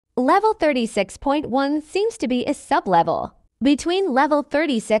Level 36.1 seems to be a sub-level between level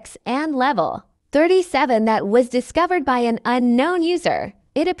 36 and level 37 that was discovered by an unknown user.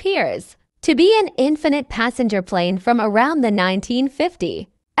 It appears to be an infinite passenger plane from around the 1950s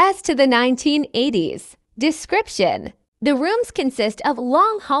to the 1980s. Description: the rooms consist of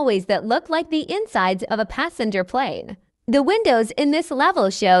long hallways that look like the insides of a passenger plane. The windows in this level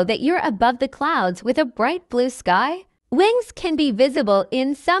show that you're above the clouds with a bright blue sky. Wings can be visible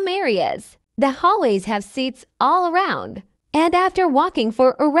in some areas. The hallways have seats all around. And after walking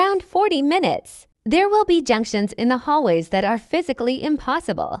for around 40 minutes, there will be junctions in the hallways that are physically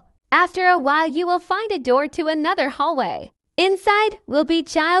impossible. After a while, you will find a door to another hallway. Inside will be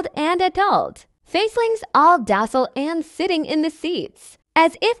child and adult. Facelings all docile and sitting in the seats,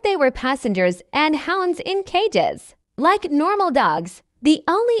 as if they were passengers and hounds in cages. Like normal dogs, the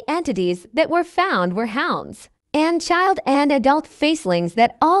only entities that were found were hounds and child and adult facelings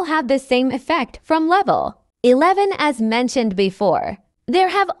that all have the same effect from level 11 as mentioned before. There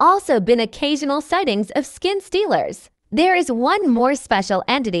have also been occasional sightings of skin stealers. There is one more special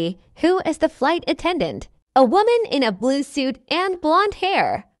entity who is the flight attendant, a woman in a blue suit and blonde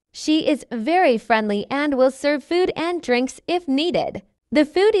hair. She is very friendly and will serve food and drinks if needed. The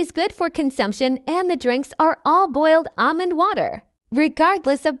food is good for consumption and the drinks are all boiled almond water,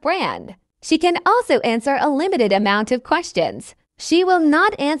 regardless of brand. She can also answer a limited amount of questions. She will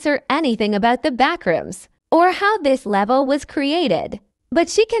not answer anything about the backrooms or how this level was created, but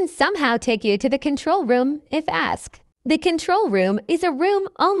she can somehow take you to the control room if asked. The control room is a room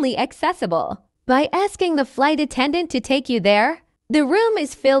only accessible by asking the flight attendant to take you there. The room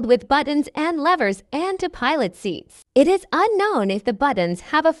is filled with buttons and levers and to pilot seats. It is unknown if the buttons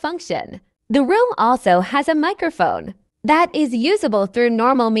have a function. The room also has a microphone that is usable through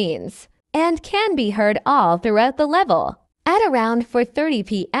normal means and can be heard all throughout the level. At around 4:30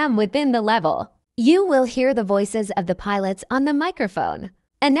 p.m. within the level, you will hear the voices of the pilots on the microphone,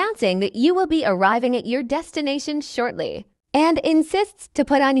 announcing that you will be arriving at your destination shortly, and insists to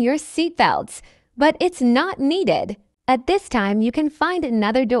put on your seatbelts, but it's not needed. At this time, you can find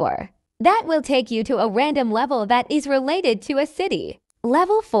another door that will take you to a random level that is related to a city.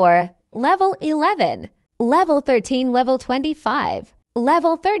 Level 4, Level 11, Level 13, Level 25,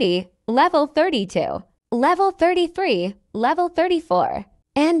 Level 30, Level 32, Level 33, Level 34,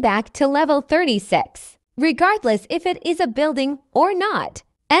 and back to Level 36, regardless if it is a building or not.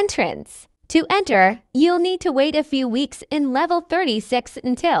 Entrance. To enter, you'll need to wait a few weeks in Level 36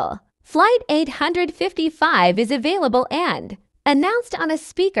 until Flight 855 is available and announced on a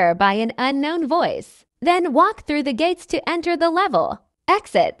speaker by an unknown voice. Then walk through the gates to enter the level.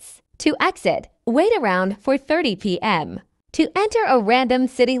 Exits. To exit, wait around 4:30 p.m. to enter a random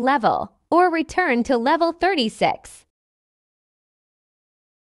city level or return to Level 36.